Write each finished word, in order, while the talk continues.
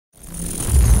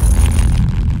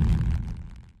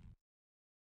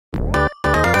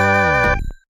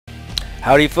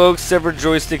Howdy folks, Severed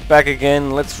Joystick back again.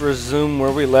 Let's resume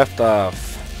where we left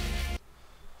off.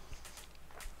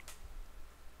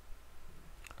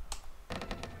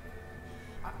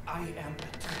 I am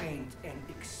a trained and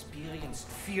experienced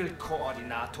field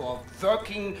coordinator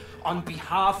working on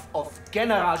behalf of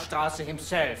General Strasse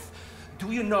himself.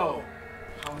 Do you know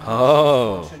how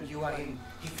much misfortune you are in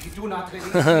if you do not release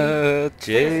me?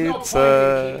 There's no point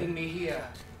in keeping me here.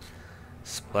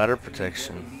 Splatter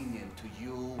protection.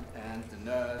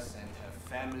 Nurse and her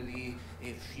family,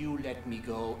 if you let me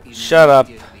go immediately. Shut up.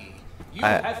 You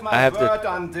have my word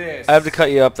on this. I have to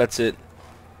cut you up, that's it.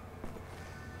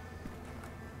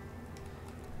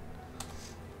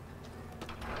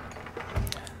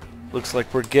 Looks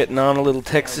like we're getting on a little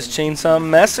Texas Chainsaw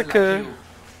Massacre.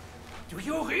 Do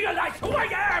you realize who I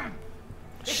am?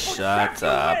 Shut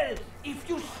up. If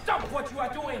you stop what you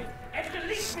are doing and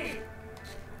release me.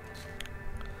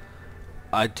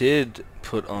 I did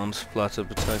put on splatter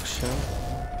protection.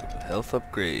 Health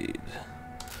upgrade.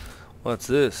 What's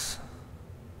this?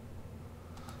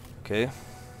 Okay.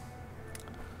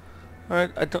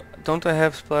 Alright, don't I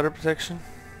have splatter protection?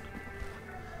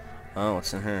 Oh,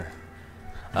 what's in here?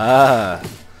 Ah,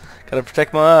 gotta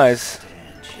protect my eyes.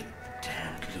 You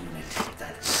damned lunatic.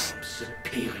 That's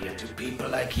superior to people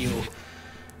like you.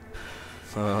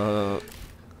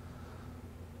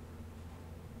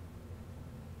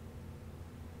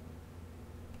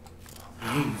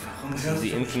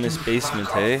 The infamous basement,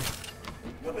 hey?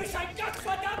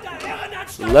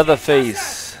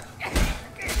 Leatherface.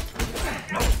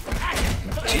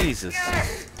 Jesus.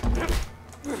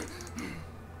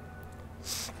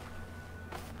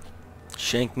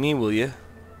 Shank me, will you?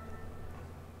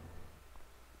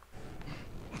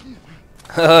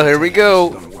 Oh, here we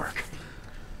go. It's gonna work.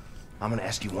 I'm gonna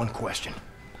ask you one question.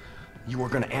 You are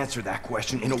gonna answer that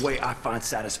question in a way I find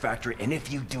satisfactory, and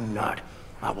if you do not,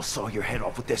 I will saw your head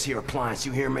off with this here appliance,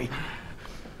 you hear me?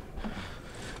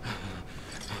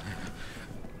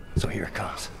 So here it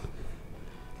comes.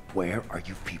 Where are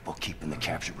you people keeping the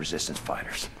captured resistance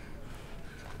fighters?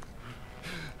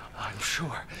 I'm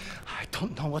sure. I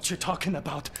don't know what you're talking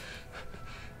about.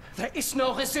 There is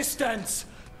no resistance.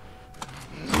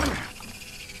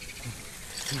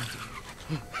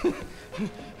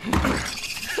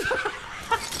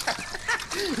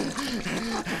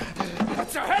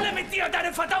 Zur Hölle mit dir und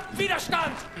deinem verdammten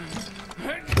Widerstand!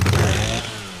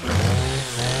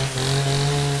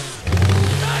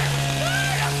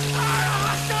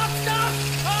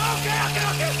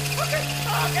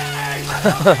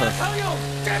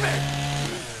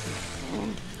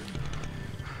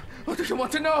 What do you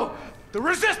want to know? The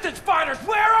resistance fighters,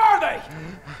 where are they?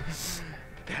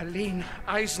 Berlin,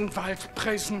 Eisenwald,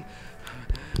 Presen.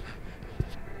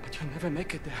 But you'll never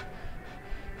make it there.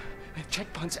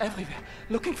 Checkpoints everywhere,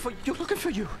 looking for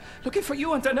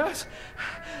you and the nurse.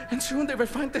 And soon they will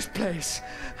find this place.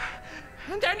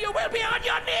 And then you will be on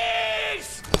your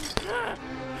knees!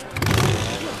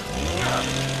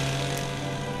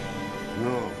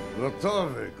 No,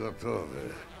 gotowy.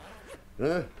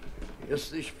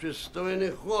 Jesteś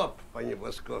przystojny chłop, panie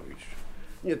Blazkowicz.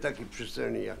 Nie taki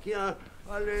przystojny jak ja,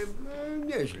 ale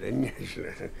nieźle.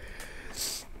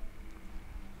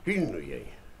 Pilnuj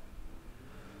jej.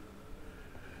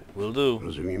 Will do.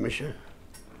 Rozumiemy się?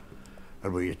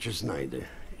 Albo ja cię znajdę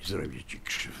i zrobię ci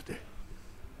krzywdę.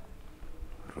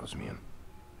 Rozumiem.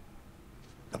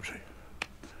 Dobrze.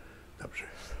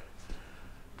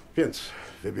 Więc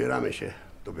wybieramy się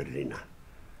do Berlina.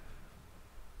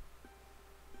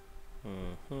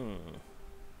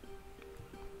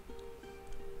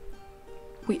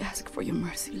 We ask for your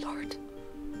mercy, Lord,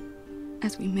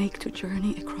 as we make the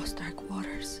journey across dark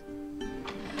waters.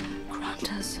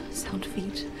 Grant us sound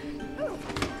feet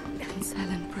and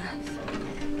silent breath.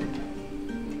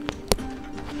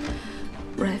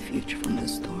 Refuge from the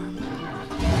storm.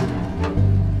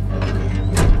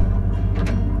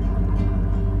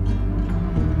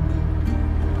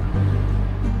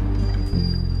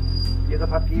 Ihre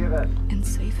Papiere. And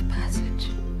safe passage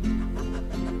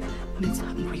amidst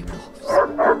hungry wolves.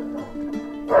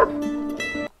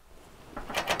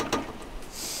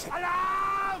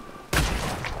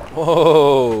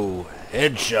 Whoa!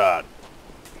 Headshot.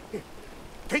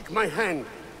 Take my hand.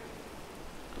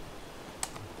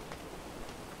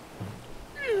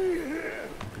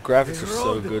 The graphics are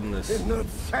so good in this. It's not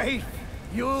safe.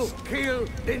 You kill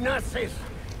the Nazis.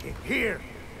 Here,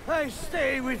 I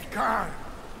stay with Karl.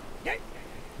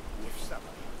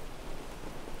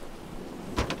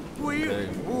 We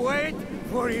wait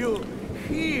for you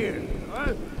here.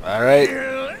 All right.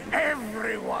 Kill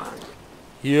everyone.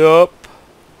 Yup.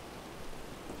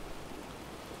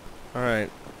 Alright.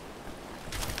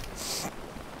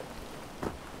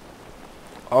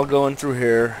 all going through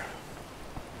here.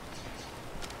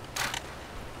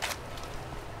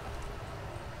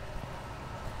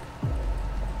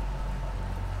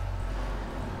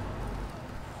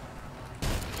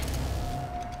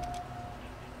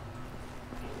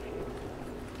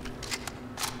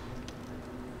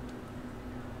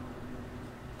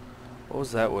 What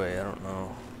was that way? I don't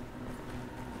know.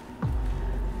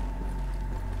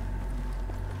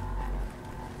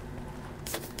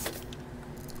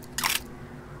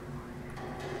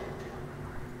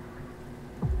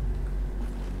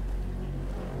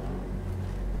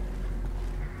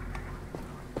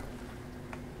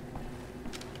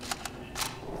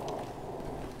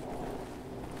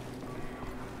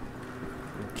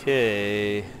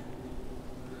 Okay.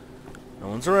 No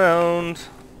one's around.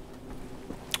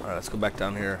 Alright, let's go back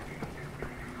down here.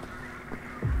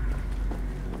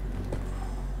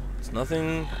 It's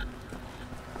nothing.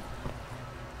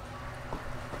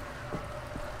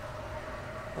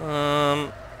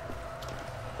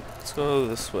 Let's go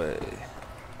this way.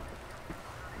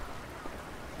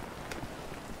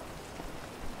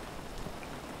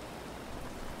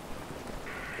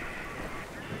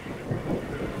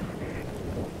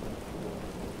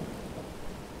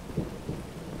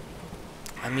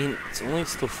 I mean, it's only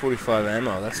still 45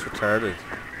 ammo. That's retarded.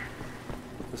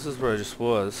 This is where I just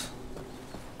was.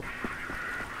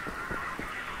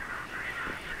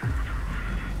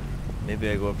 Maybe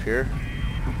I go up here.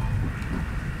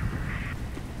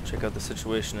 Check out the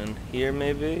situation in here,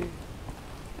 maybe.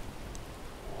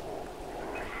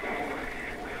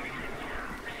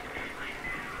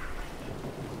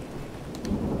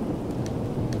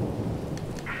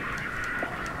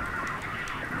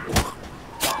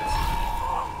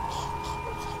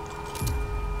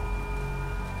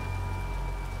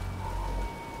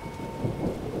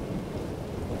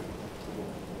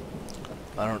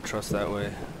 I don't trust that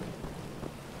way.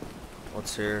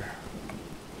 What's here?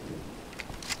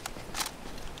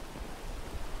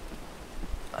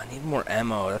 I need more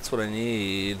ammo. That's what I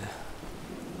need.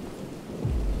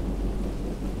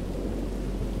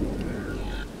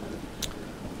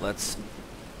 Let's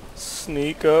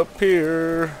sneak up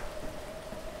here.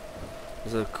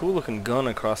 There's a cool looking gun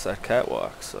across that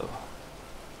catwalk, so.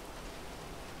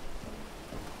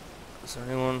 Is there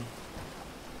anyone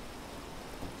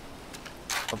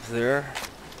up there?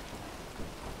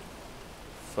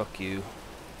 Fuck you.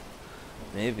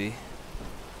 Maybe.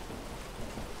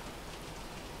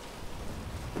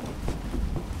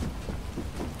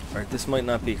 Alright, this might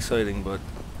not be exciting, but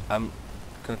I'm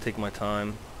gonna take my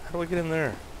time. How do I get in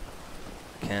there?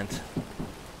 I can't.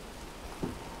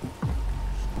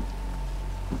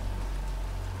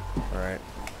 Alright.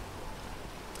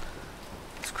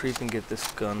 Let's creep and get this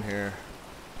gun here.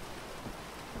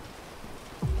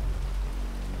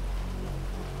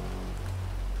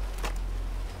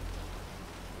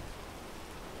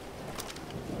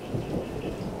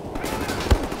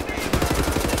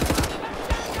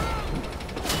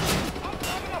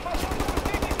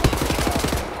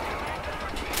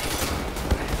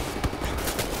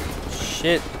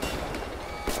 Shit.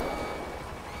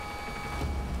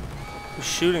 Who's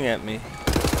shooting at me?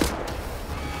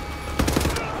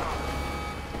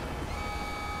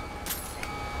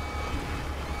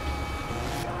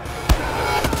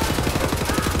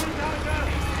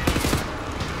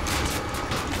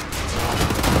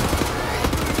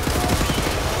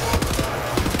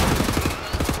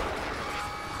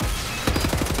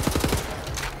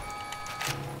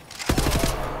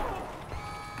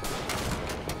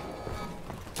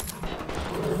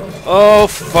 Oh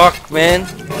fuck, man.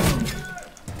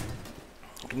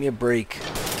 Give me a break.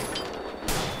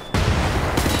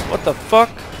 What the fuck?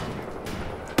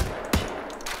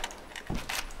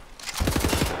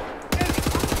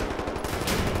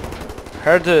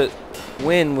 Hard to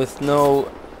win with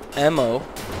no ammo.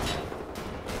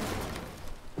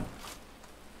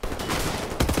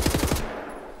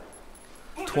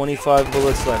 $25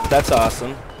 bullets left. That's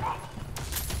awesome.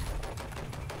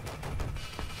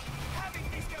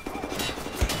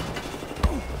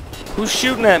 Who's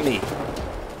shooting at me?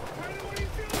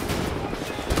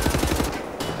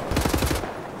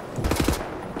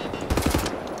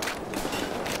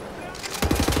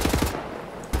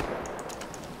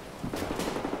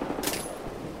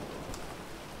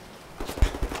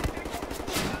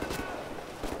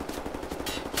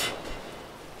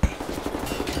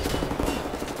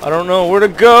 I don't know where to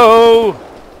go.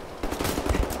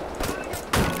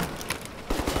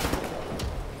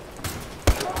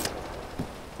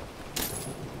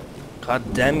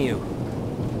 God damn you.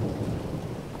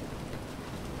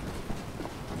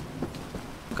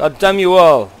 God damn you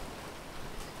all.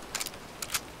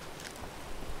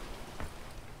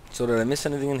 So did I miss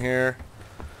anything in here?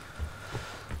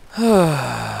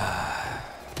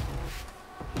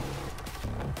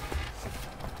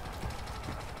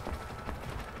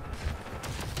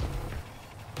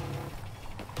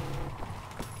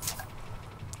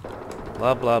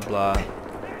 Blah blah blah.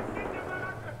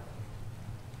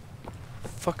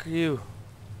 Fuck are you?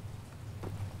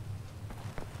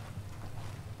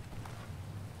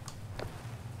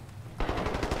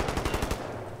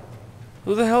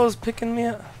 Who the hell is picking me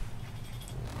up?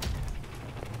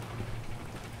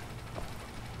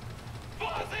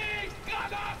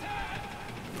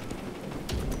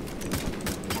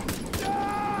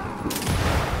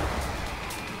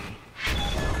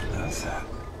 That's that.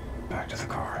 Back to the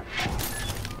car.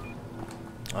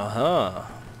 Uh-huh.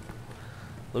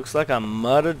 Looks like I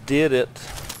might have did it.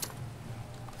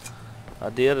 I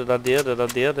did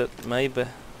it, maybe.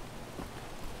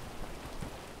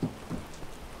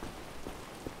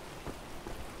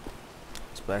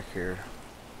 It's back here.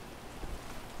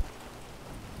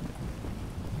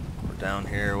 We're down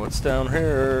here. What's down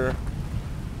here?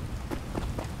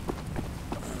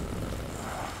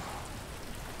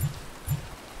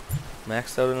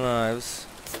 Maxed out in knives.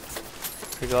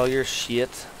 Take all your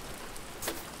shit.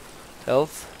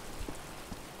 Health.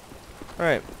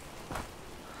 Alright.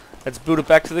 Let's boot it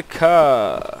back to the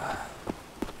car.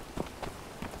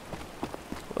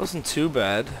 Wasn't too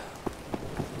bad.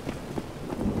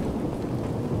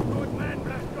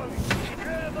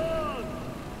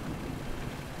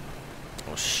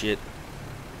 Oh shit.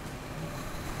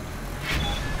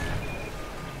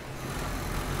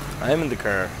 I am in the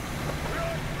car.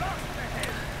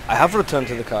 I have returned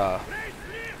to the car.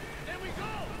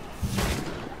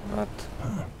 What?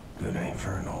 Huh. Good aim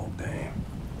for an old dame.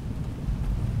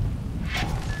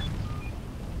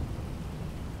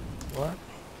 What?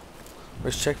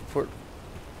 Where's checkport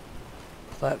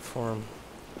platform?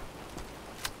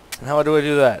 And how do I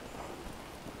do that?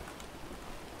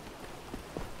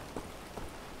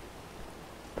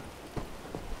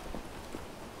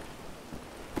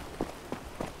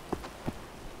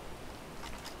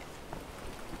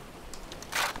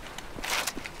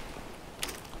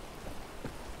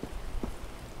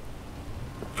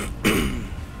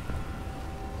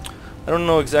 I don't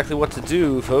know exactly what to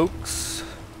do, folks.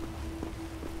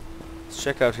 Let's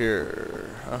check out here.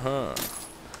 Uh-huh.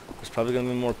 There's probably gonna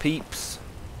be more peeps.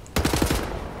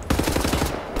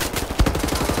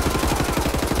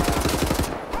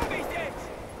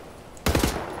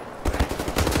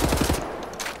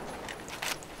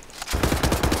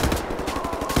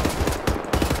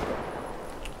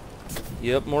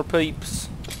 Yep, more peeps.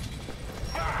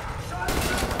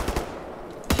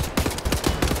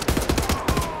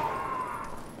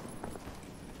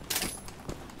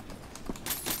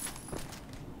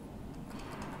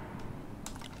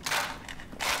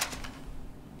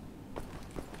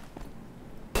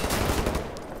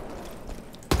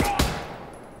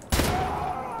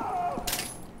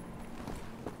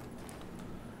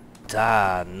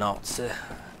 Die, Nazi.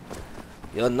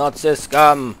 You're Nazi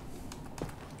scum.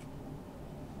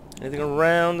 Anything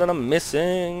around that I'm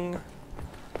missing?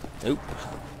 Nope.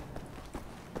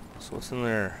 So what's in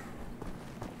there?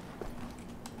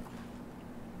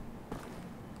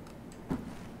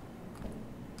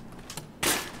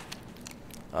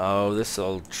 Oh, this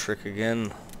old trick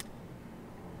again.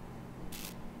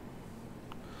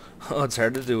 Oh, it's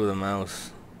hard to do with a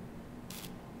mouse.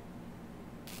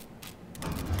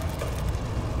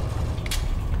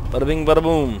 Bada bing, bada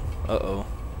boom. Uh-oh.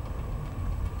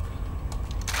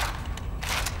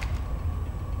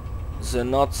 The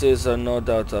Nazis are no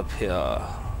doubt up here.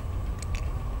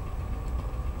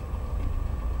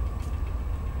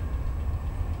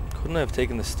 Couldn't I have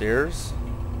taken the stairs?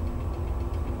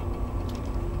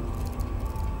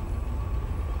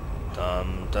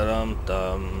 Dum da dum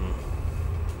dum.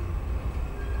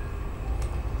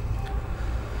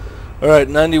 Alright,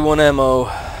 91 ammo.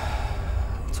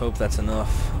 Let's hope that's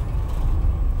enough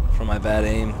for my bad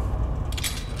aim.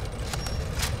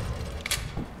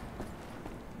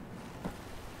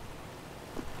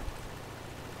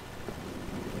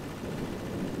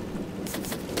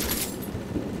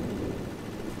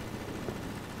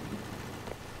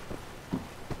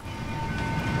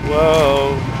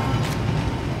 Whoa.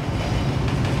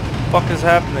 What the fuck is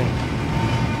happening?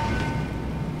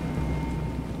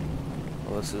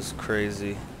 Well, this is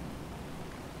crazy.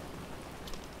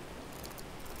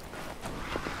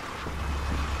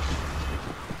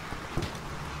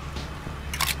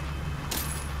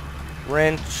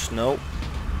 Wrench, nope.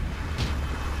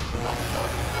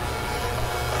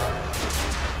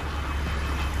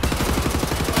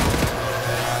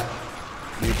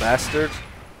 You bastard.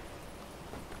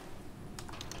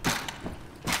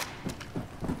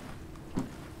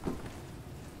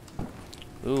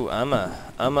 Ooh, Amma.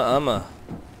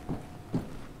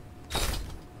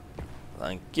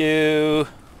 Thank you.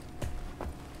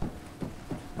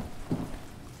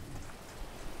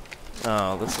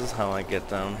 Oh, this is how I get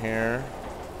down here.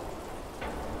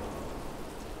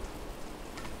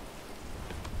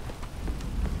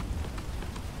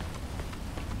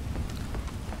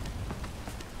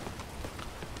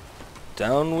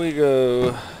 Down we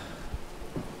go.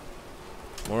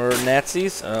 More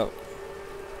Nazis? Oh.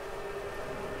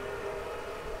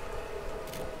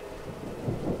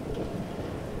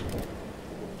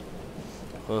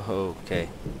 Oh, okay.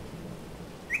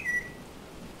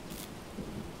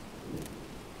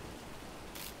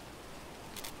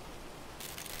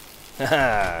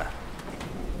 Haha.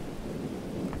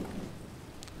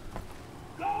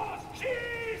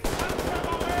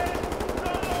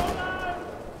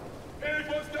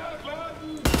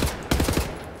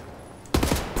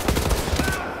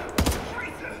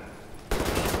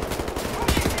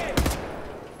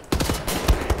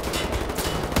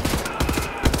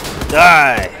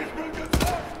 Die!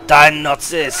 Die,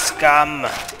 Nazi scum!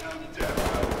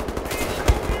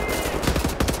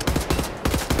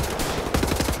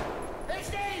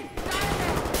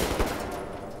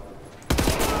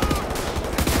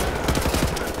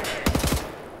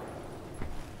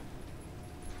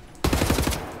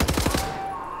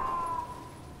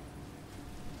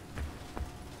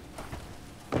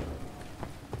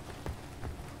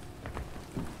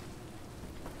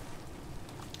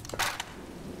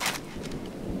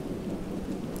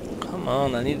 Come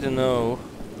on, I need to know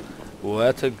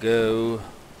where to go.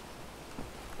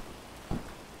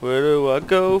 Where do I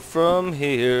go from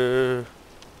here?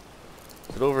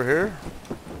 Is it over here?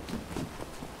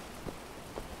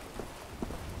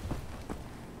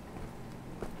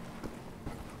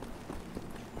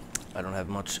 I don't have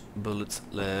much bullets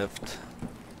left.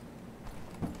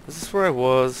 Is this where I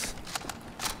was?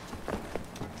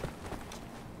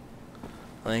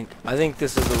 I think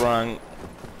this is the wrong...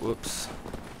 Whoops.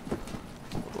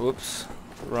 Whoops.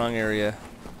 Wrong area.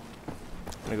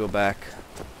 I'm gonna go back.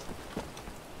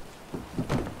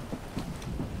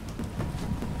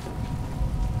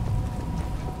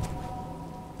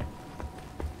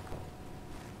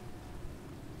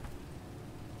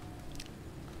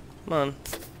 Come on.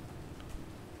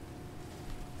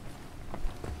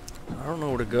 I don't know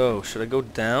where to go. Should I go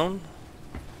down?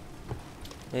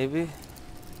 Maybe?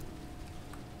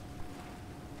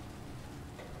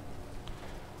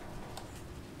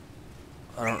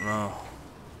 I don't know.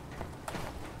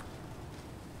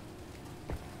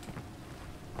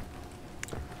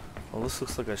 Well, this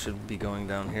looks like I should be going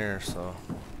down here, so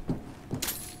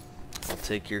I'll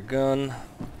take your gun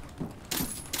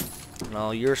and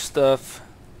all your stuff.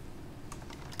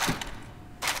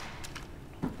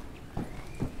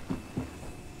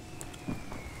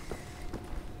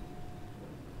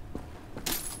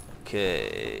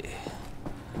 Okay.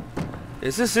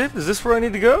 Is this it? Is this where I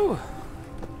need to go?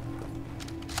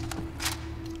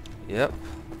 Yep.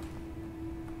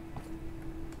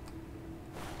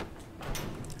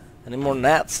 Any more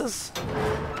Nazis?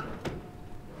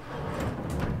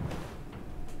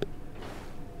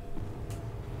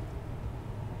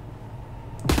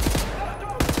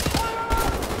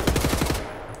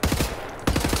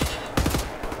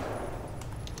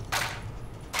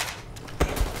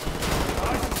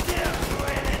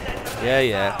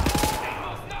 Yeah.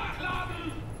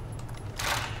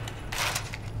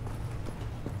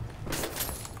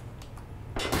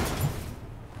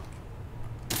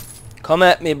 Come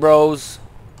at me, bros.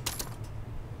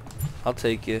 I'll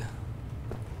take you.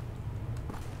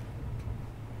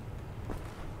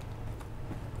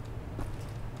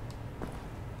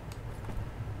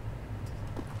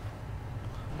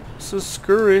 So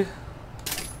scurry.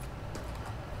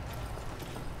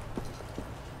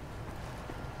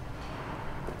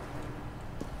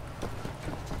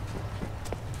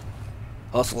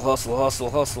 Hustle, hustle, hustle,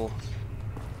 hustle.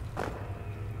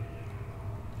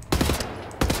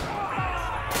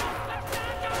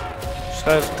 Should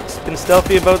I have been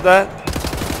stealthy about that?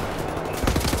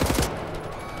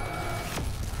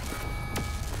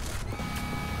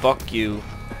 Fuck you.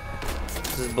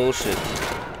 This is bullshit.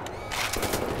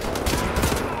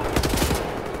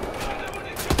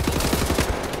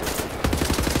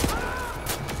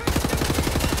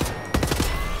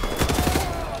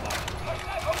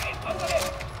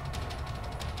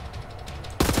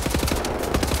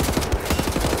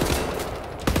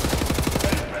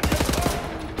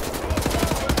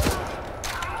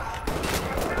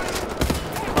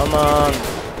 Come on.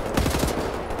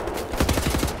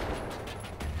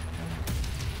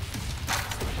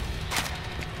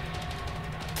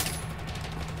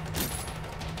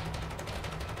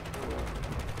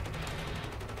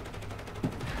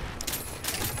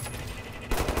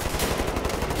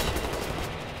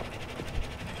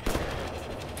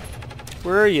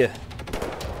 Where are you?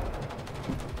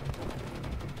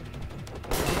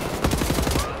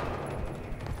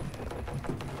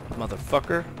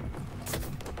 Motherfucker.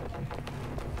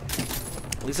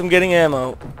 At least I'm getting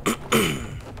ammo.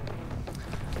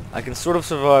 I can sort of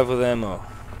survive with ammo.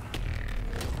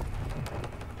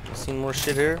 Seen more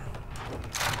shit here?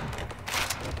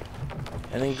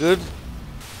 Anything good?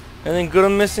 Anything good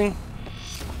I'm missing?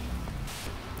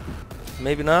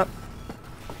 Maybe not.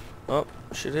 Oh,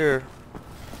 shit here.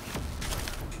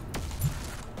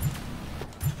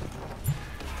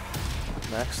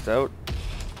 Maxed out.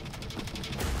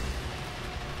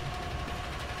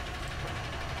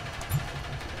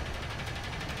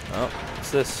 Oh,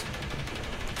 what's this?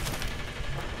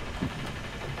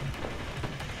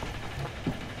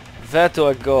 Where do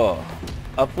I go?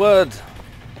 Upward.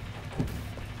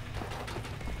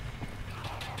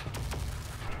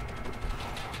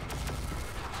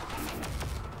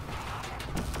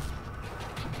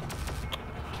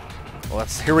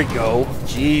 Here we go.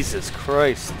 Jesus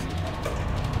Christ.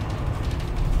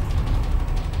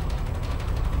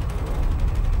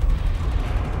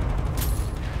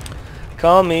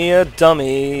 Call me a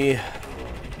dummy.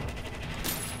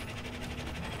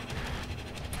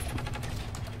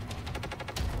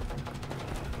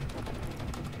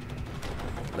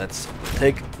 Let's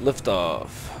take liftoff.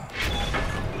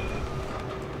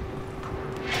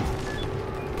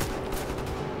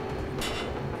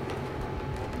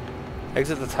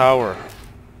 Exit the tower.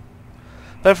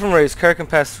 Platform raised. Car can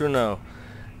pass through now.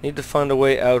 Need to find a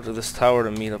way out of this tower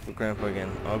to meet up with Grandpa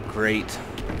again. Oh, great.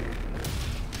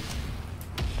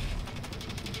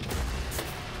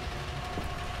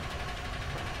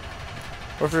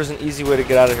 Or if there's an easy way to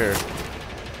get out of here.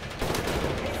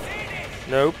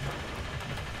 Nope.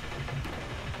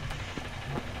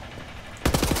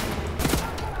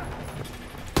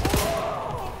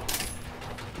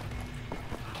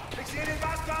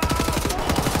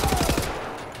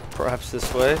 Perhaps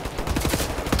this way.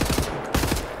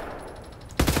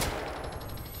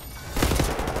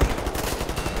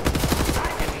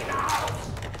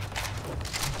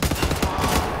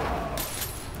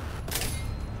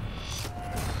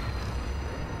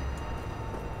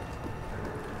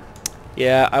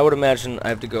 Yeah, I would imagine I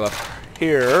have to go up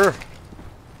here.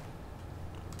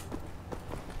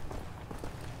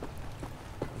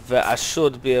 That I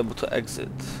should be able to exit.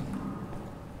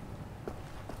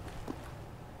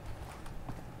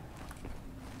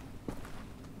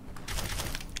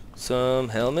 Some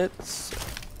helmets.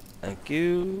 Thank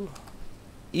you.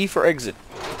 E for exit.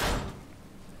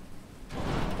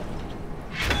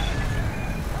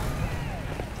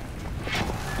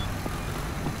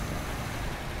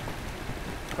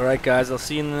 Alright guys, I'll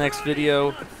see you in the next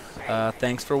video.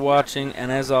 Thanks for watching,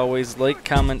 and as always, like,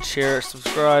 comment, share,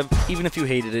 subscribe, even if you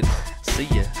hated it. See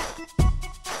ya.